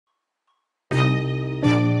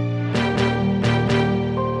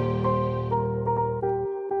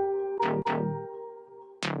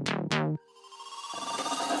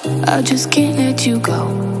I just can't let you go.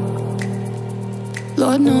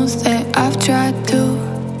 Lord knows that I've tried to.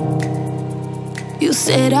 You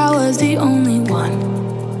said I was the only one.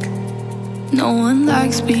 No one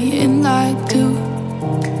likes being lied to.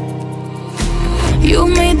 You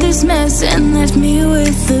made this mess and left me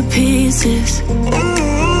with the pieces.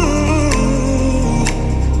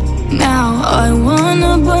 Now I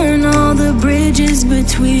wanna burn all the bridges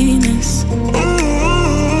between us.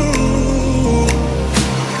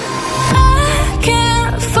 I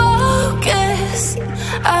can't focus,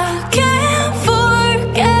 I can't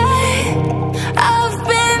forget. I've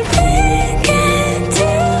been thinking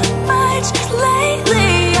too much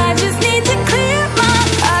lately. I just need to clear my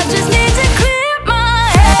head. I just need to clear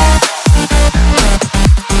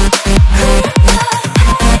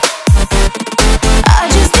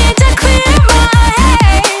my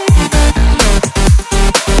head.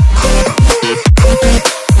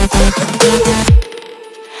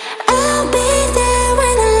 I'll be there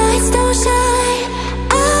when the lights don't shine.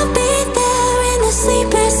 I'll be there in the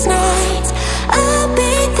sleepless nights. I'll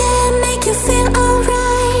be there, make you feel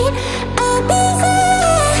alright. I'll be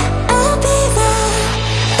there, I'll be there.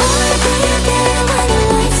 I'll be there when the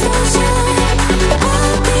lights don't shine.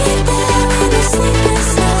 I'll be there in the sleepless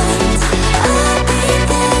nights. I'll be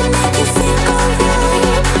there, make you feel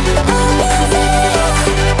alright. I'll be there,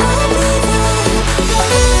 I'll be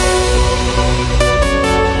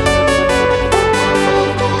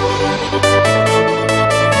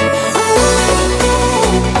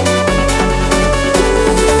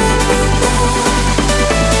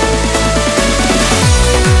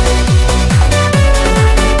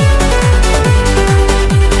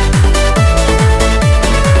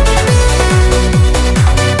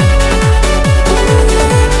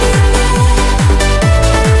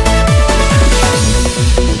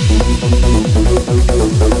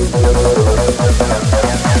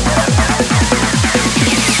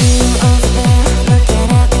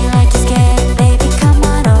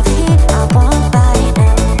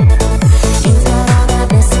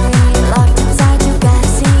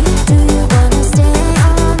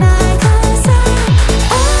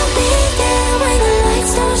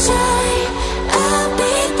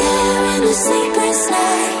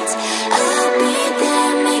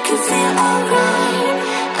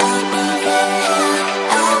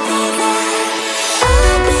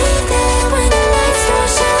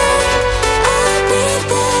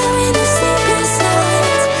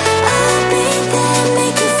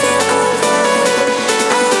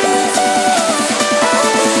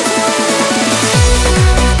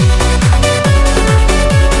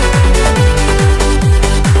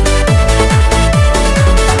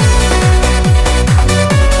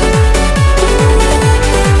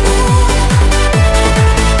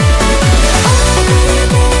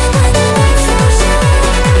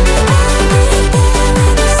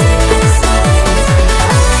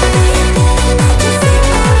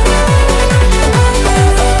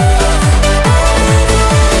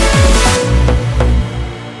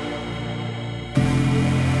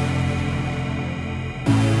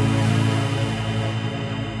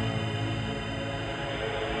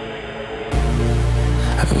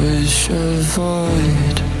I wish a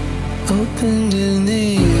void opened in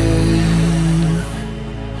the air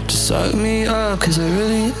to suck me up, 'cause I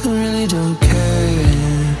really don't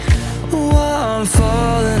care. While I'm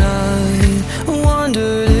falling, I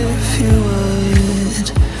wondered if you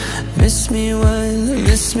would miss me when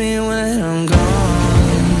I'm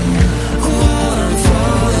gone. While I'm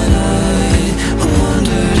falling, I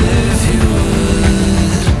wondered if you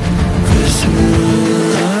would miss me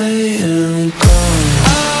when I am gone.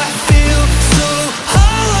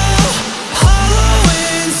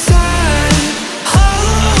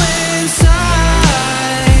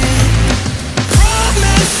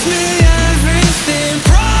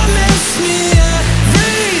 Promise me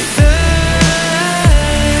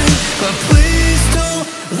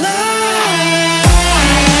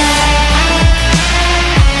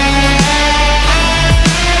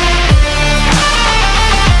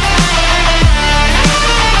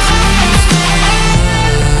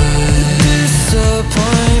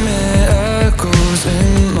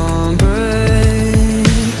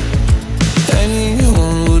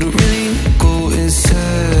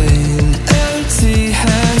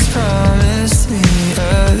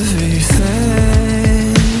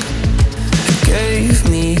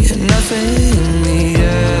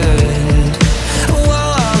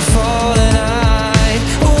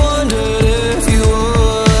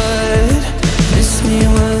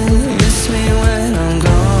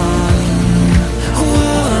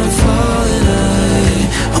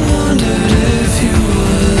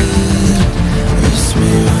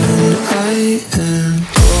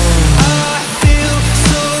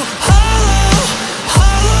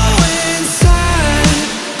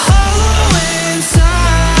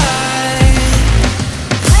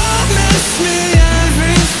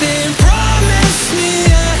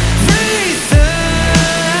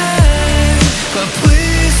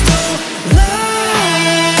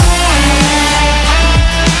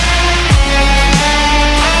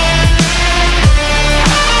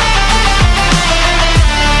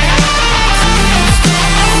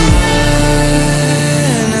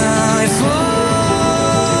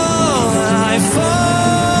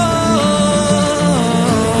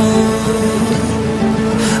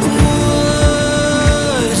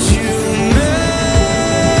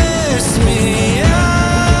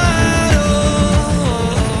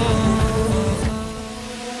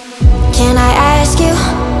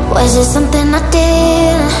Was it something I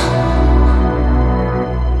did?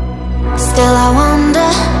 Still I wonder,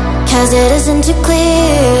 'cause it isn't too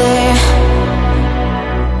clear.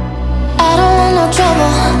 I don't want no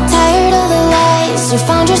trouble, tired of the lies. You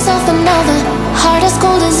found yourself another, heart as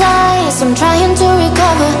cold as ice. I'm trying to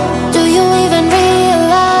recover, do you even realize?